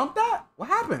dump that? What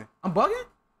happened? I'm bugging?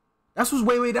 That's what's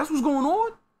going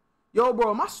on? Yo, bro,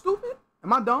 am I stupid?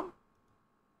 Am I dumb?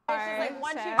 Like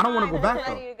once you I don't want to go back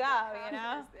though. ready to go, you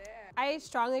know? I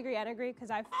strongly agree and agree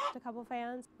because I've f***ed a couple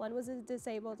fans. One was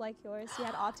disabled like yours. He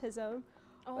had autism.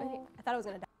 Oh. I thought I was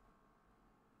going to die.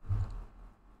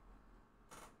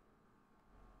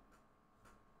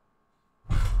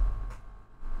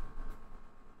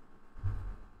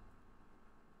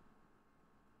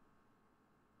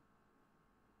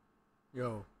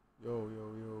 Yo.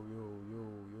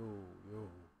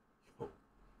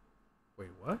 Wait,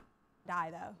 what?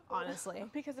 Die though, honestly.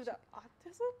 Because of the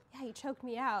autism? Yeah, he choked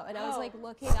me out, and I was like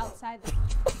looking outside the.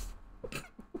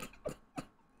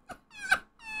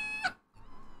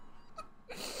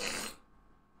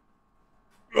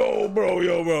 Yo, bro.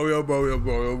 Yeah.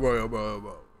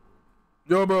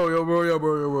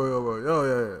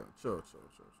 Sure.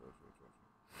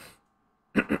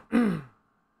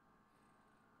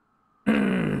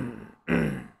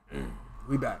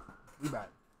 We back.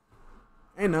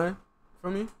 Ain't nothing.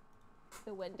 From me?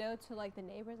 The window to like the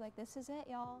neighbors, like, this is it,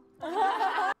 y'all.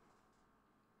 I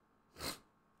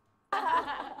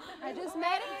just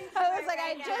met him. I was like,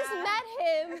 I just met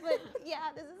him, but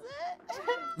yeah, this is it.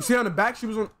 You see on the back, she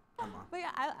was on. But yeah,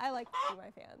 I like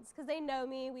my fans because they know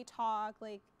me. We talk,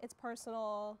 like it's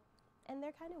personal, and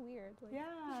they're kind of weird. Like,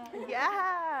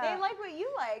 Yeah. They like what you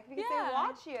like because they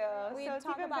watch you. We so it's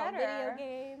talk even about better. video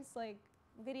games, like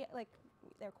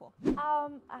they're cool. I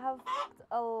have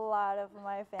a lot of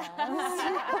my fans.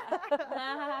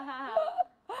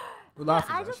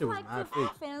 I just like to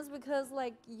fuck fans because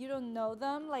like you don't know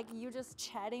them, like you're just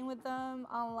chatting with them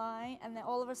online, and then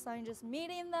all of a sudden just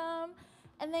meeting them,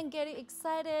 and then getting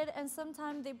excited. And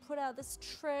sometimes they put out this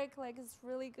trick, like it's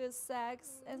really good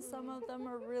sex, and some of them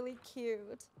are really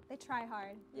cute. They try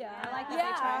hard. Yeah, I like that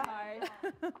they try hard.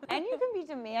 And you can be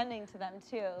demanding to them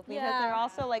too because they're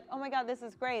also like, oh my god, this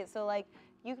is great. So like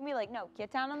you can be like, no,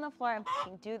 get down on the floor and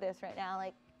fucking do this right now,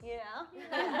 like. You know?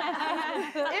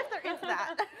 If they're into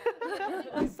that.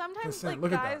 Sometimes Listen, like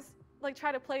look at guys like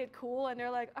try to play it cool and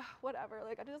they're like, oh, whatever,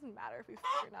 like it doesn't matter if we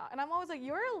or not. And I'm always like,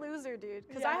 you're a loser, dude.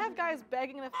 Because I have guys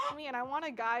begging to me and I want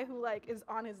a guy who like is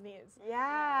on his knees.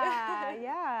 Yeah,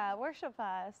 yeah, worship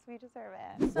us. We deserve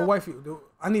it. Well, wifey,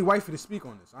 I need wifey to speak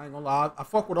on this. I ain't gonna lie. I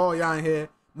fuck with all y'all in here,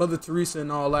 Mother Teresa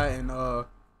and all that, and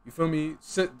you feel me?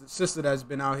 Sister that's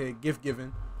been out here gift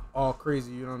giving, all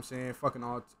crazy. You know what I'm saying? Fucking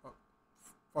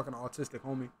autistic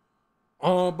homie.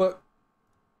 But.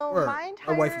 So my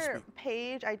entire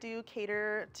page, I do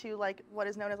cater to like what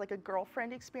is known as like a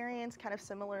girlfriend experience, kind of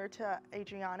similar to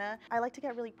Adriana. I like to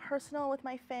get really personal with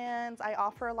my fans. I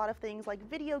offer a lot of things like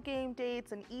video game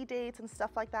dates and e-dates and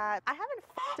stuff like that. I haven't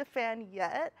fucked a fan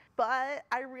yet, but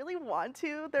I really want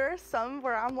to. There are some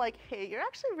where I'm like, hey, you're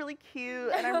actually really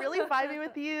cute and I'm really vibing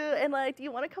with you, and like, do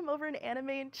you want to come over and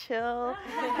anime and chill?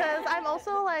 Because I'm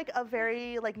also like a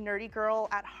very like nerdy girl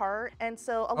at heart, and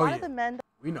so a lot of the men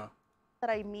that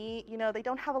I meet, you know, they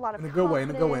don't have a lot of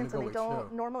confidence and they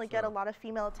don't normally get a lot of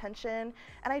female attention.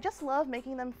 And I just love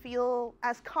making them feel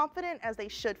as confident as they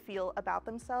should feel about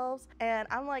themselves. And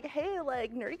I'm like, hey,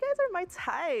 like nerdy guys are my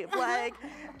type. Like,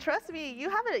 trust me, you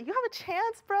have a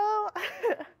chance, bro.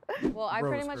 Well, I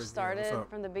pretty much started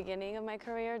from the beginning of my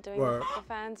career doing the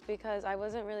fans because I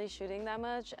wasn't really shooting that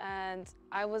much and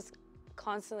I was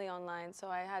constantly online, so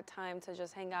I had time to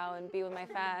just hang out and be with my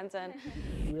fans. And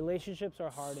relationships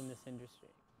are hard in this industry.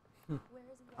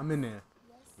 I'm in there.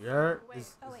 You heard?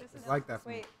 It's like that for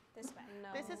me. Wait, this way. No.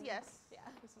 This is yes. Yeah.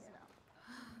 This is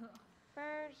no.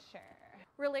 For sure.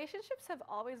 Relationships have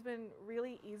always been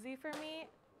really easy for me.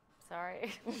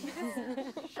 Sorry. You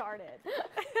just sharded.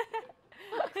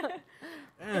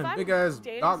 Damn, big ass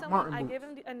Doc Martin. I give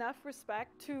them enough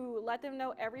respect to let them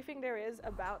know everything there is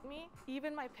about me,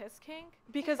 even my piss kink,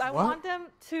 because I want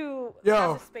them to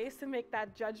have the space to make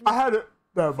that judgment. I had it.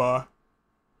 Never mind.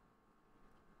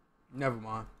 Never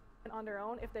mind. On their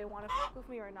own, if they want to f with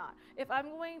me or not. If I'm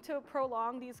going to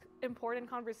prolong these important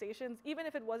conversations, even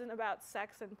if it wasn't about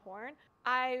sex and porn,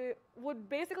 I would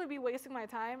basically be wasting my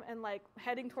time and like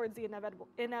heading towards the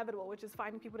inevitable, which is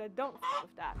finding people that don't f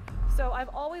with that. So I've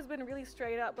always been really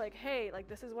straight up like, hey, like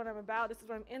this is what I'm about, this is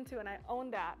what I'm into, and I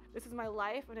own that. This is my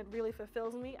life and it really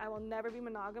fulfills me. I will never be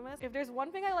monogamous. If there's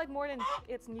one thing I like more than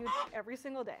it's new every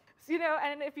single day. So, you know,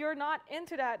 and if you're not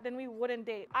into that, then we wouldn't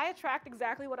date. I attract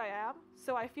exactly what I am,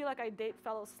 so I feel like I date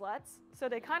fellow sluts, so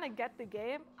they kind of get the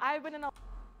game. I've been in a I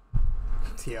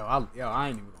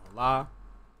ain't even gonna lie.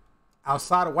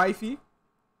 Outside of wifey,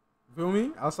 feel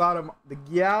me? Outside of the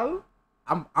gal,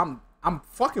 I'm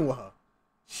fucking with her.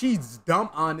 She's dumb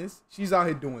honest. She's out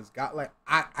here doing like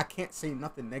I can't say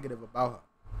nothing negative about her,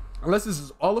 unless this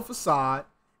is all a facade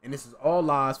and this is all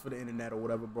lies for the internet or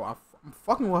whatever, bro. I'm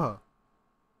fucking with her.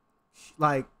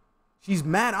 She's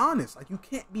mad honest. Like, you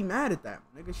can't be mad at that,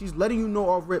 nigga. She's letting you know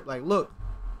off rip. Like, look,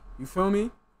 you feel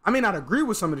me? I may not agree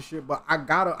with some of the shit, but I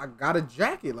gotta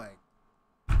jack it. Like,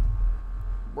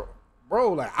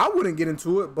 bro, like, I wouldn't get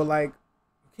into it, but like,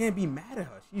 you can't be mad at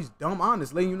her. She's dumb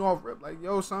honest, letting you know off rip. Like,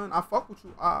 yo, son, I fuck with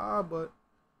you, but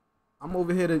I'm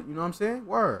over here to, you know what I'm saying?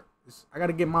 Word. I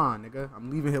gotta get mine, nigga.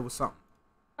 I'm leaving here with something.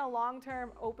 A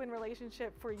long-term open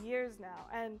relationship for years now,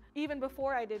 and even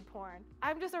before I did porn.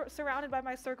 I'm just surrounded by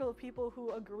my circle of people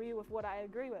who agree with what I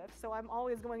agree with, so I'm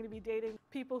always going to be dating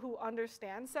people who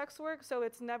understand sex work, so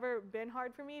it's never been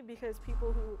hard for me because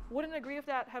people who wouldn't agree with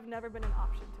that have never been an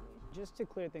option to me. Just to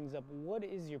clear things up, what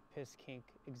is your piss kink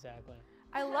exactly?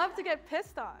 I love to get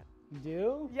pissed on. You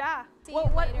do? Yeah.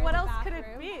 What else could it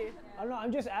be? I don't know.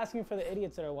 I'm just asking for the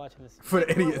idiots that are watching this. For the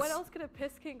idiots. What else could a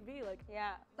piss kink be? Like,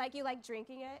 yeah. Like you like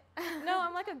drinking it? No,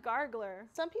 I'm like a gargler.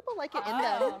 Some people like it in them.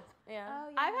 Yeah. Oh, yeah.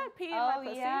 I've had pee in my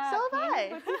pussy. Yeah. So have I.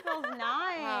 Pussy feels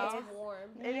nice. Wow. It's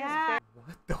warm. Yeah.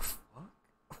 What the fuck?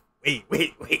 Wait.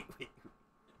 Wait.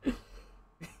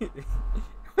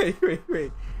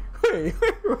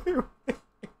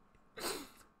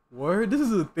 Word, this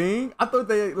is a thing? I thought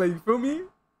they, like, you feel me?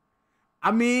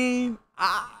 I mean,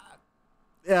 I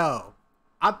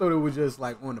thought it was just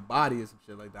like on the body or some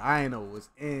shit like that. I didn't know it was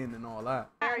in and all that.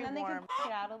 Very and then warm. They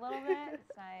can it out a little bit.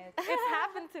 It's nice. It's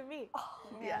happened to me.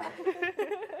 Yeah.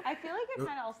 I feel like it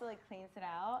kind of also like cleans it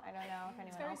out. I don't know if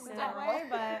anyone else is that way,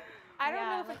 but I don't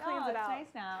know if it cleans it out.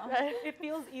 It's nice now. It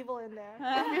feels evil in there.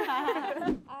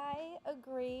 I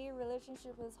agree,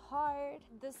 relationship is hard.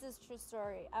 This is true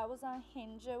story. I was on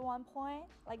Hinge at one point,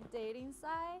 like dating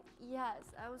site.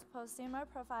 Yes, I was posting my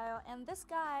profile and this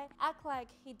guy act like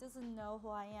he doesn't know who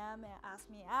I am and asked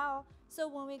me out. So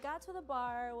when we got to the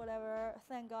bar or whatever,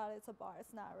 thank God it's a bar,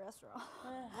 it's not a restaurant.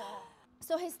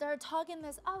 So he started talking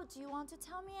this, oh, do you want to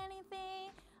tell me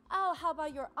anything? oh, how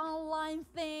about your online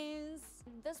things?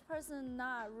 This person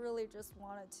not really just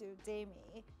wanted to date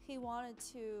me. He wanted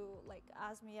to like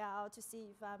ask me out to see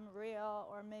if I'm real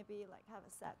or maybe like have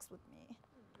a sex with me.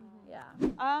 Yeah.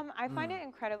 I find it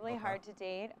incredibly hard to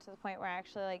date to the point where I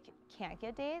actually like can't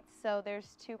get dates. So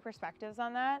there's two perspectives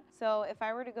on that. So if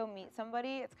I were to go meet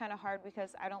somebody, it's kind of hard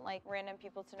because I don't like random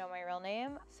people to know my real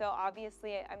name. So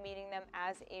obviously I'm meeting them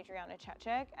as Adriana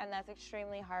Chechik, and that's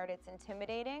extremely hard. It's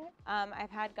intimidating. I've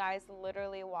had guys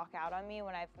literally walk out on me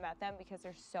when I've met them because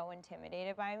they're so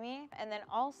intimidated by me. And then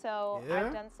also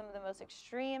I've done some of the most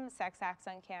extreme sex acts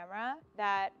on camera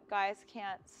that guys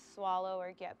can't swallow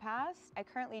or get past. I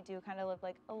currently do kind of live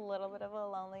like a little bit of a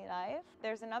lonely life.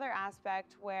 There's another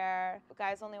aspect where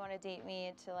guys only want to date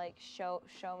me to like show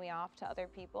me off to other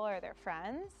people or their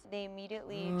friends. They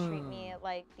immediately treat me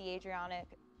like the Adriana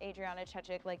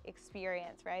Chechik like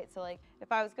experience, right? So like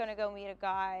if I was gonna go meet a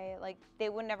guy, like they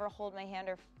would never hold my hand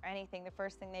or anything. The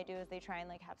first thing they do is they try and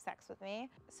like have sex with me.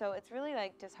 So it's really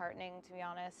like disheartening, to be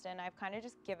honest, and I've kind of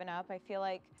just given up. I feel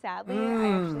like, sadly, I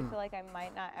actually feel like I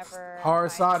might not ever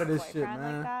hard find side of a this shit, boyfriend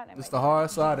man. like that. Just the hard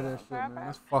side of this shit, forever. man.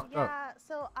 That's fucked up. Yeah,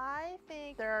 so I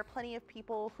think there are plenty of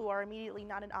people who are immediately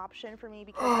not an option for me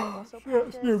because I also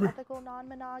practice ethical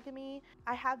non-monogamy.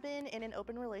 I have been in an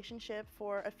open relationship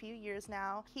for a few years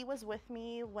now. He was with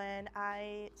me when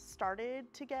I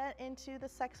started to get into the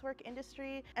sex work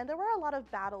industry, and there were a lot of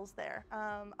battles there.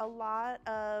 A lot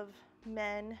of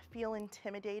men feel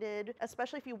intimidated,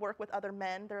 especially if you work with other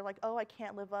men. They're like, oh, I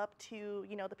can't live up to,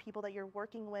 you know, the people that you're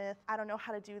working with. I don't know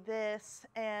how to do this.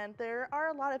 And there are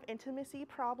a lot of intimacy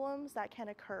problems that can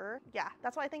occur. Yeah,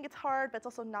 that's why I think it's hard, but it's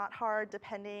also not hard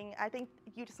depending. I think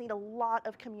you just need a lot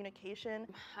of communication.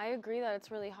 I agree that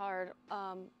it's really hard.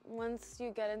 Once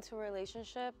you get into a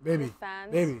relationship, Baby, your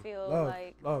fans feel love,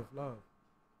 like... love.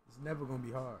 It's never gonna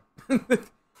be hard.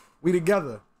 We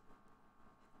together.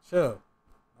 Chill.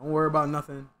 Don't worry about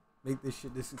nothing. Make this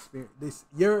shit,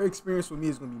 your experience with me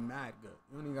is gonna be mad good.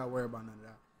 You don't even gotta worry about none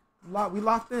of that. We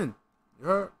locked in. You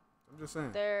heard? I'm just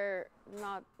saying. They're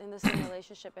not in the same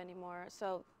relationship anymore.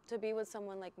 So to be with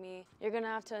someone like me, you're gonna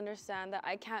have to understand that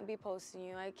I can't be posting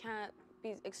you. I can't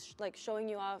be like showing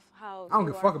you off how I don't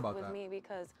you give a fuck are about with that. me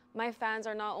because my fans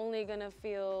are not only gonna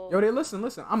feel. Yo, they listen.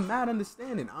 I'm mad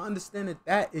understanding. I understand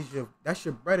that's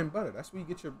your bread and butter. That's where you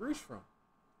get your breeze from.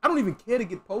 I don't even care to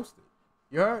get posted.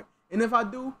 You heard? And if I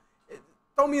do,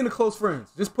 throw me in the close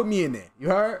friends. Just put me in there. You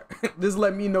heard? Just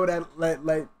let me know that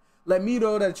let me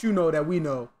know that you know that we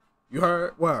know. You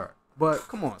heard? Word. But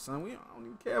come on, son. I don't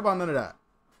even care about none of that.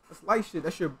 That's light shit.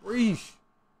 That's your breeze.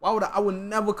 Why would I would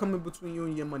never come in between you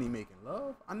and your money making,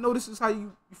 love. I know this is how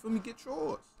you feel me, get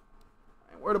yours.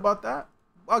 I ain't worried about that.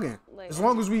 Bugging. As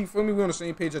long as we feel me, we on the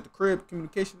same page at the crib,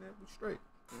 communication, we straight.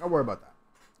 Don't worry about that.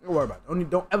 Don't worry about it.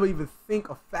 Don't ever even think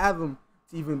or fathom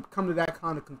to even come to that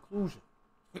kind of conclusion.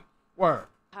 Word.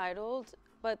 Titled,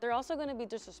 but they're also going to be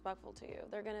disrespectful to you.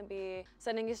 They're going to be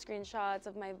sending you screenshots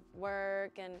of my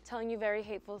work and telling you very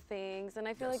hateful things. And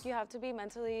I feel like you have to be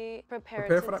mentally prepared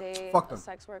to date a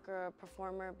sex worker or a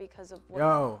performer because of what.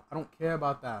 Yo, I don't care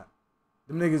about that.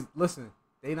 Them niggas, listen,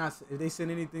 if they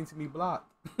send anything to me, block.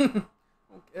 I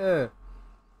don't care.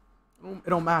 It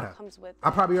don't matter. Comes with I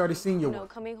probably already seen your work.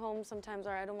 Coming home sometimes,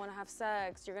 or I don't want to have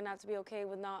sex. You're going to have to be okay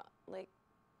with not, like,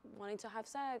 wanting to have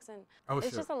sex, and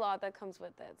it's just a lot that comes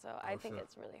with it. So I think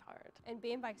it's really hard. And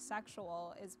being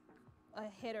bisexual is a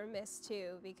hit or miss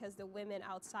too, because the women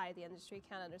outside the industry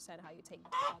can't understand how you take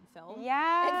on film.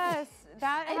 Yes,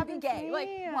 that happens to me. Like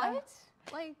what?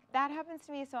 Like that happens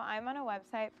to me. So I'm on a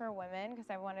website for women because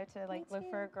I wanted to like live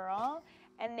for a girl,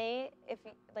 and if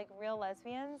like real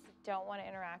lesbians don't want to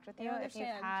interact with you if you've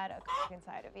had a cock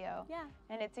inside of you. Yeah.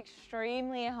 And it's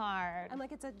extremely hard. And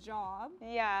like it's a job.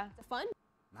 Yeah. It's fun.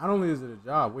 Not only is it a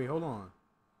job, wait, hold on.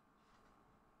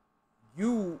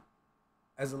 You,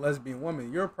 as a lesbian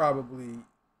woman, you're probably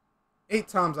 8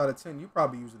 times out of 10, you're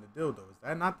probably using a dildo. Is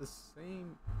that not the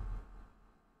same?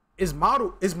 Is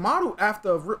model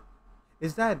after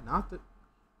is that not the?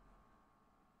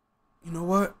 You know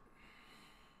what?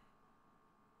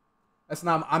 That's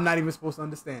not. I'm not even supposed to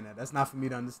understand that. That's not for me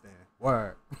to understand.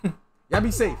 Word. Y'all be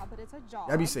safe. Yeah, but it's a job.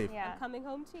 Y'all be safe. Yeah. I'm coming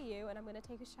home to you, and I'm gonna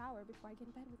take a shower before I get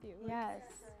in bed with you. Yes.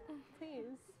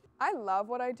 Please. I love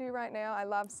what I do right now. I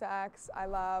love sex. I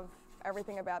love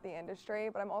everything about the industry,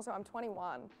 but I'm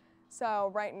 21.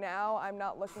 So right now, I'm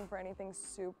not looking for anything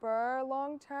super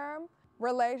long-term.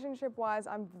 Relationship-wise,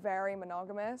 I'm very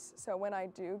monogamous. So when I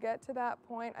do get to that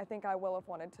point, I think I will have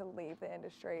wanted to leave the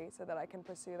industry so that I can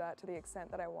pursue that to the extent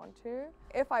that I want to.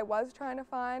 If I was trying to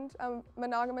find a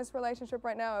monogamous relationship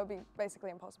right now, it would be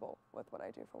basically impossible with what I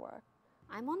do for work.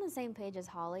 I'm on the same page as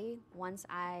Holly. Once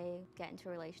I get into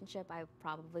a relationship, I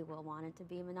probably will want it to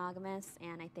be monogamous,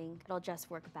 and I think it'll just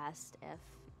work best if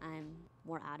I'm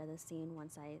more out of the scene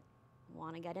once I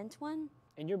want to get into one.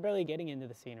 And you're barely getting into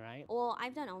the scene, right? Well,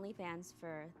 I've done OnlyFans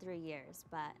for 3 years,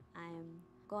 but I'm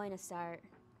going to start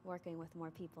working with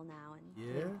more people now and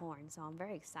doing porn, so I'm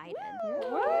very excited.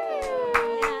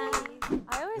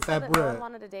 I always said that no one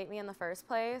wanted to date me in the first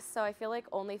place, so I feel like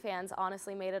OnlyFans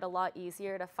honestly made it a lot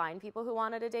easier to find people who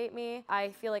wanted to date me. I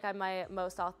feel like I'm my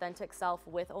most authentic self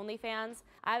with OnlyFans.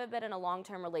 I haven't been in a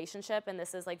long-term relationship, and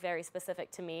this is like very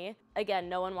specific to me. Again,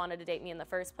 no one wanted to date me in the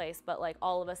first place, but like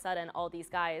all of a sudden, all these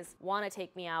guys want to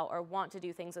take me out or want to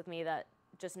do things with me that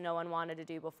just no one wanted to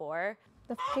do before.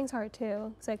 The f***ing's hard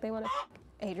too. It's like they want to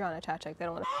Adriana Chachek, they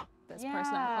don't want to this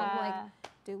person at home. Like,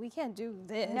 dude, we can't do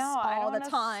this all the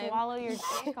time. Swallow your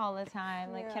dick all the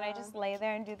time. Like, can I just lay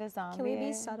there and do the zombie? Can we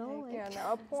be subtle? Like,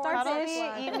 start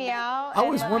eat me out. I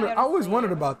always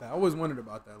wondered about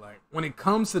that. Like, when it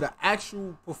comes to the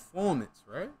actual performance,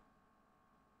 right?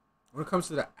 When it comes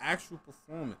to the actual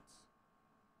performance,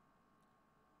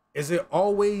 is it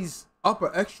always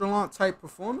upper echelon type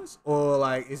performance, or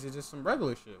like is it just some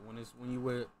regular shit when you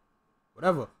with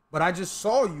whatever? But I just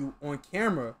saw you on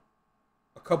camera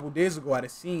a couple days ago at a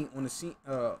scene on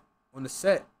the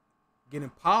set getting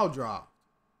pile drive.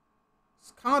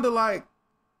 It's kind of like,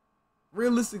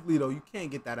 realistically though, you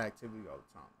can't get that activity all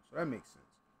the time, so that makes sense.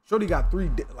 Shorty got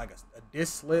a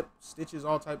disc slip, stitches,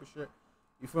 all type of shit.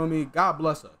 You feel me? God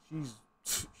bless her.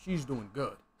 She's doing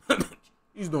good.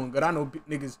 She's doing good. I know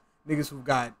niggas who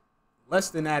got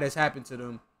less than that has happened to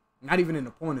them. Not even in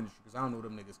the porn industry, because I don't know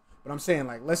them niggas. But I'm saying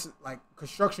like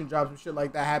construction jobs and shit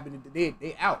like that happened. They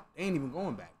out. They ain't even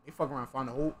going back. They fuck around, find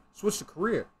a whole switch the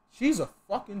career. She's a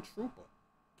fucking trooper.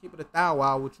 Keep it a thou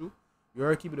wow with you. You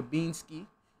heard? Keep it a bean ski.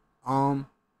 But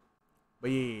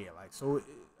yeah, like so.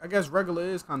 I guess regular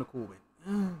is kind of cool, but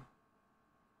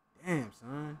damn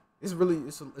son, it's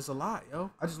a lot, yo.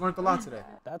 I just learned a lot today.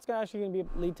 That's actually gonna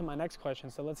lead to my next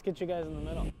question. So let's get you guys in the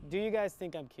middle. Do you guys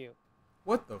think I'm cute?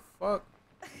 What the fuck?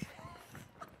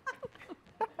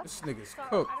 This nigga's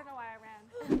cooked. I don't know why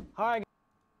I ran. All right,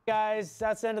 guys,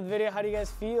 that's the end of the video. How do you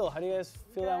guys feel? How do you guys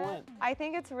feel that went? I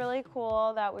think it's really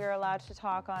cool that we were allowed to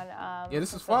talk on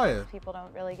this is fire. People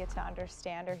don't really get to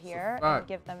understand or hear, and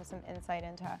give them some insight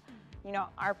into, you know,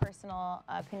 our personal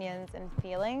opinions and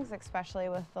feelings, especially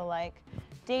with the like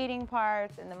dating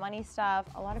parts and the money stuff.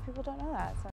 A lot of people don't know that. So